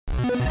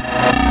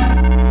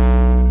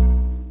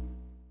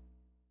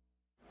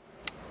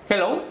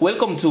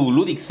welcome to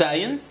Ludic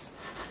Science.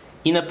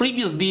 In a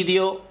previous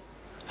video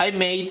I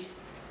made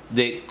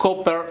the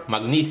copper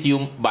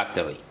magnesium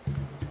battery.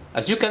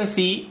 As you can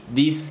see,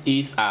 this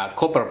is a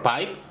copper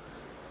pipe,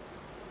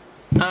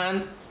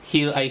 and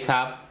here I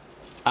have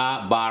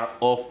a bar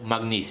of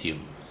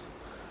magnesium.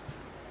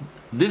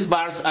 These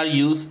bars are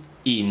used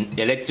in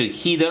electric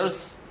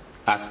heaters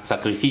as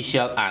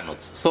sacrificial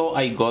anodes, so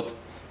I got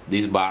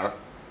this bar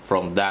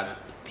from that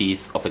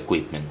piece of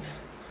equipment.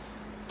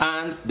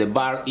 And the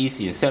bar is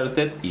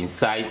inserted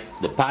inside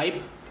the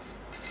pipe,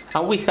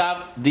 and we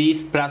have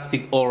these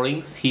plastic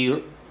O-rings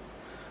here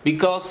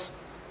because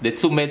the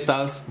two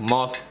metals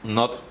must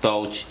not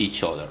touch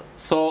each other,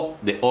 so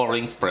the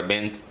O-rings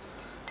prevent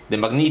the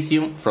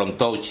magnesium from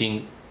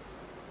touching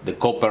the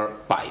copper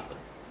pipe.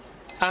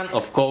 And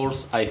of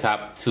course I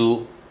have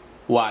two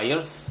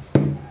wires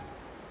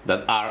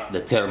that are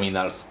the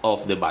terminals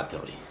of the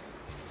battery.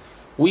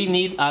 We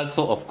need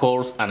also, of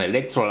course, an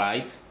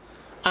electrolyte,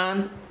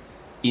 and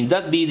in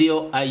that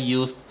video I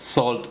used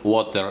salt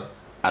water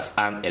as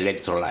an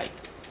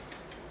electrolyte.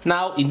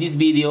 Now in this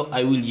video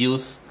I will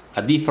use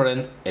a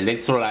different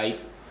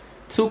electrolyte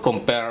to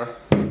compare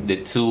the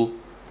two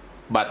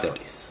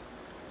batteries.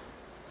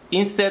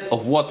 Instead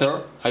of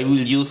water I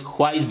will use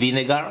white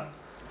vinegar,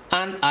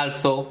 and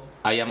also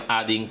I am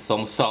adding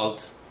some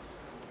salt,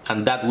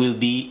 and that will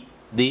be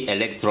the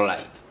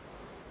electrolyte.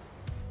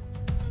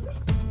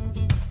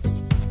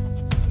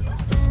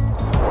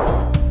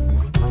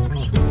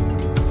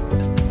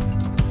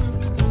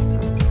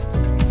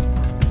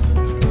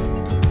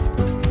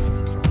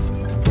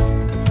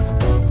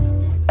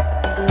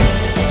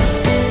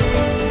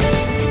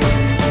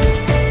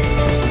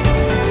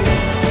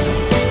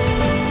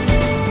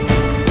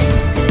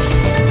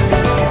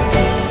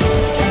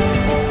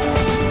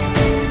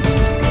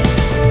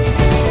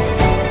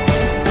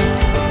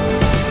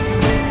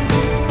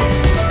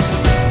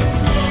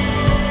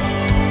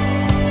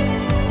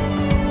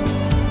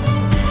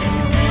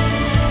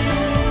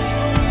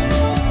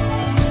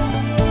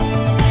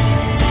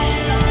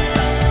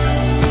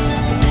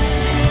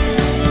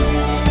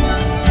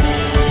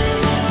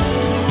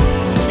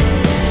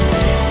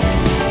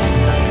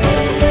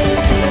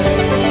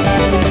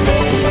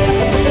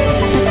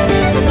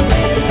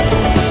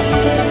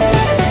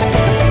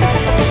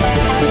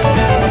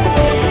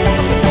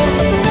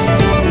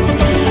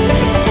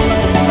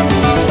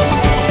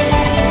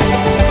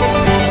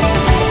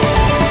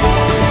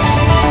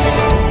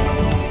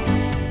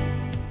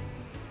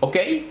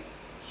 Okay,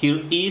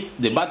 here is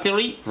the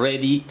battery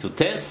ready to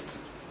test.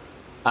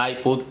 I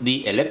put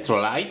the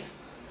electrolyte.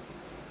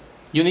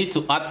 You need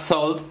to add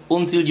salt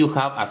until you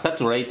have a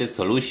saturated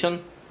solution.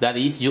 That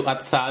is, you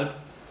add salt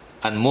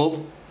and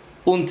move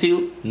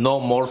until no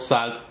more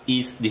salt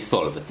is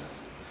dissolved.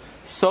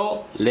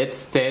 So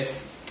let's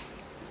test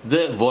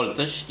the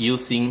voltage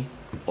using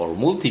our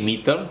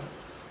multimeter.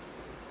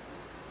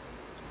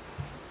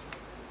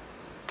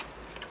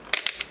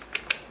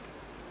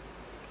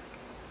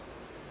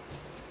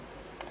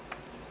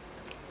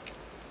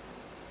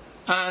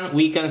 And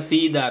we can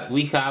see that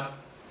we have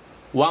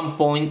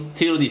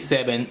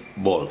 1.37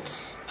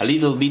 volts, a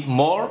little bit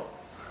more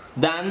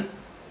than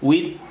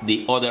with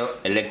the other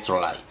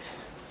electrolyte.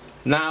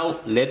 Now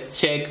let's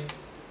check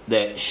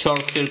the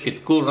short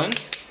circuit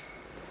current,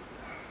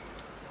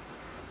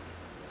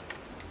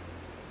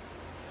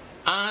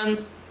 and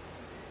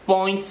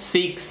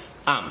 0.6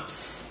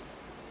 amps.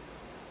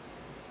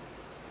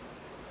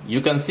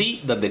 You can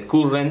see that the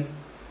current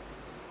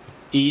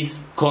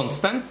is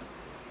constant.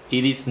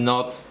 It is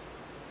not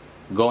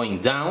going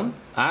down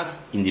as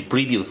in the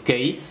previous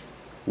case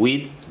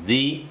with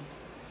the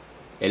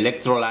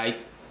electrolyte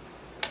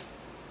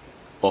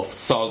of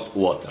salt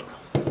water.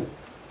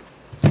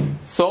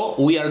 So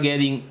we are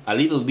getting a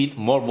little bit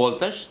more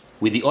voltage.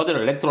 With the other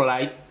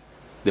electrolyte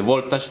the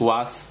voltage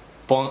was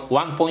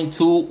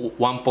 1.2,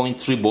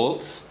 1.3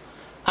 volts,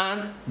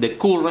 and the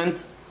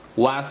current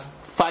was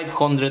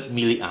 500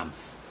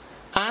 milliamps,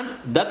 and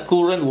that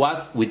current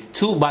was with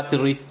two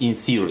batteries in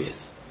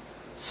series.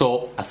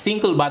 So a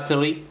single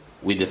battery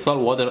with the salt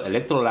water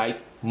electrolyte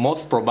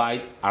must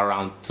provide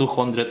around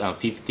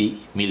 250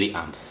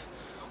 milliamps.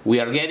 We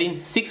are getting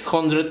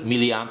 600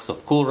 milliamps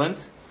of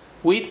current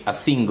with a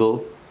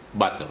single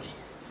battery.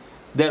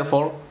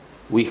 Therefore,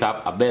 we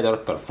have a better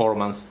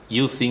performance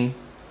using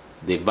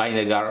the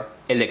Vinegar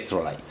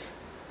electrolyte.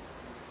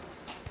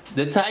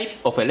 The type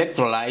of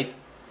electrolyte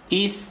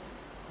is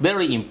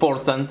very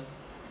important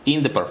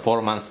in the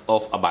performance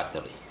of a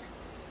battery.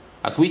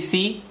 As we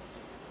see,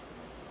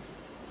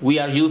 we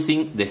are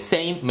using the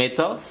same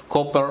metals,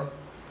 copper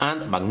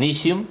and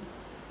magnesium,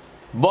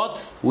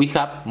 but we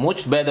have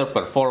much better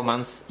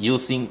performance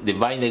using the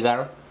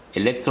Vinegar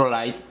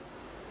electrolyte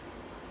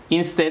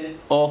instead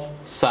of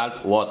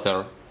salt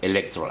water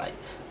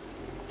electrolyte.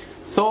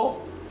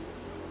 So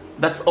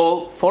that's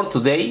all for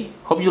today.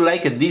 Hope you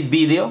liked this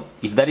video.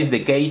 If that is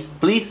the case,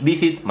 please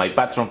visit my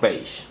Patreon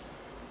page.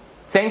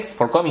 Thanks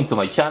for coming to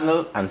my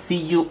channel, and see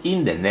you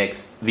in the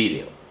next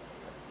video.